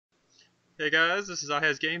Hey guys, this is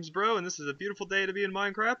iHasGamesBro, and this is a beautiful day to be in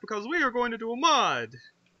Minecraft because we are going to do a mod.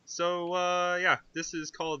 So, yeah, this is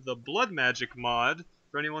called the Blood Magic mod.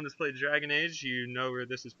 For anyone that's played Dragon Age, you know where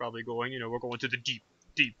this is probably going. You know, we're going to the deep,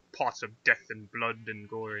 deep pots of death and blood and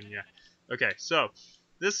gore, and yeah. Okay, so,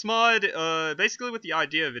 this mod, basically what the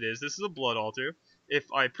idea of it is, this is a blood altar.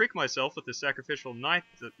 If I prick myself with the sacrificial knife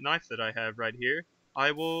that I have right here,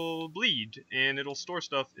 I will bleed, and it'll store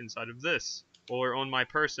stuff inside of this. Or on my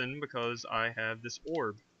person, because I have this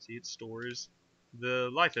orb. See, it stores the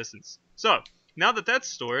life essence. So, now that that's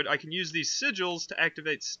stored, I can use these sigils to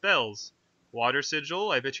activate spells. Water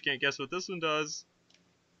sigil, I bet you can't guess what this one does.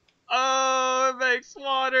 Oh, it makes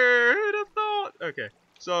water! Who'd have thought? Okay,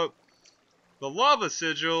 so, the lava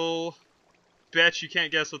sigil, bet you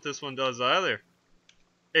can't guess what this one does either.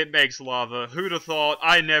 It makes lava. Who'd have thought?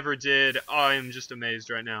 I never did. I am just amazed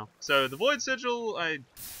right now. So, the void sigil,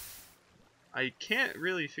 I can't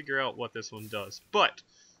really figure out what this one does, but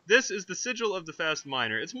this is the Sigil of the Fast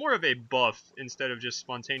Miner. It's more of a buff instead of just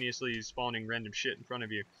spontaneously spawning random shit in front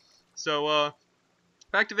of you. So, if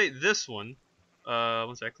I activate this one,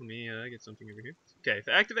 one sec, let me get something over here. Okay, if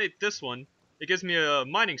I activate this one, it gives me a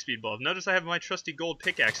mining speed buff. Notice I have my trusty gold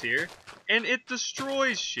pickaxe here, and it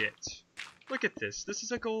destroys shit. Look at this. This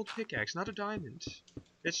is a gold pickaxe, not a diamond.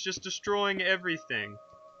 It's just destroying everything.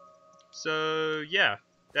 So, yeah.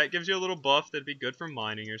 That gives you a little buff that'd be good for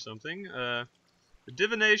mining or something. The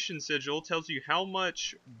Divination Sigil tells you how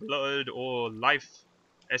much blood or life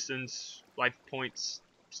essence, life points,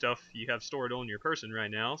 stuff you have stored on your person right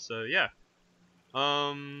now. So, yeah.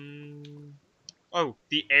 Oh,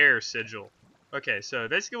 the Air Sigil. Okay, so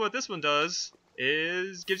basically what this one does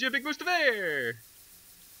is gives you a big boost of air.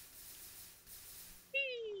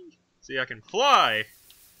 Whee! See, I can fly.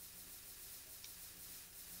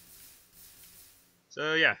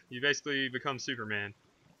 So yeah, you basically become Superman.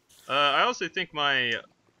 I also think my,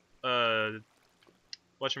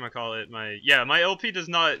 whatchamacallit, my LP does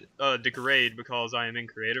not, degrade because I am in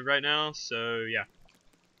creative right now, so yeah.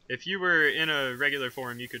 If you were in a regular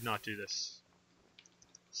form, you could not do this.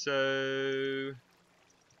 So,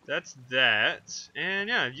 that's that, and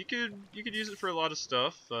yeah, you could use it for a lot of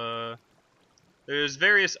stuff. There's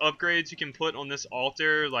various upgrades you can put on this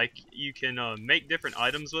altar, like you can make different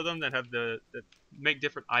items with them that have make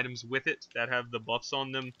different items with it that have the buffs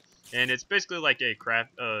on them, and it's basically like a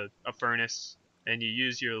furnace, and you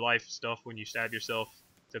use your life stuff when you stab yourself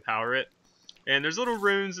to power it. And there's little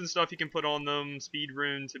runes and stuff you can put on them, speed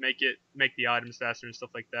rune to make the items faster and stuff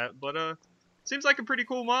like that. But it seems like a pretty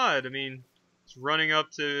cool mod. I mean, it's running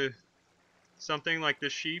up to something like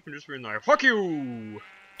this sheep and just being like, "Fuck you!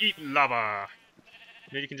 Eat lava!"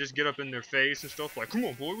 And then you can just get up in their face and stuff like, "Come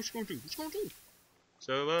on, boy, what you gonna do? What you gonna do?"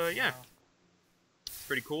 So, yeah. It's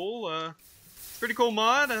pretty cool. Pretty cool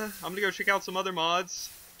mod. I'm gonna go check out some other mods.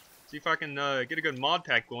 See if I can get a good mod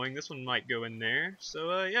pack going. This one might go in there.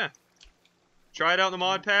 So, yeah. Try it out in the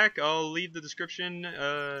mod pack. I'll leave the description.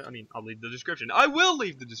 I'll leave the description. I will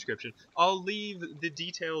leave the description. I'll leave the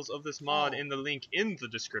details of this mod in the link in the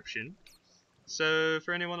description. So,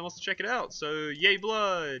 for anyone that wants to check it out. So, yay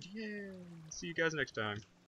blood! Yeah! See you guys next time.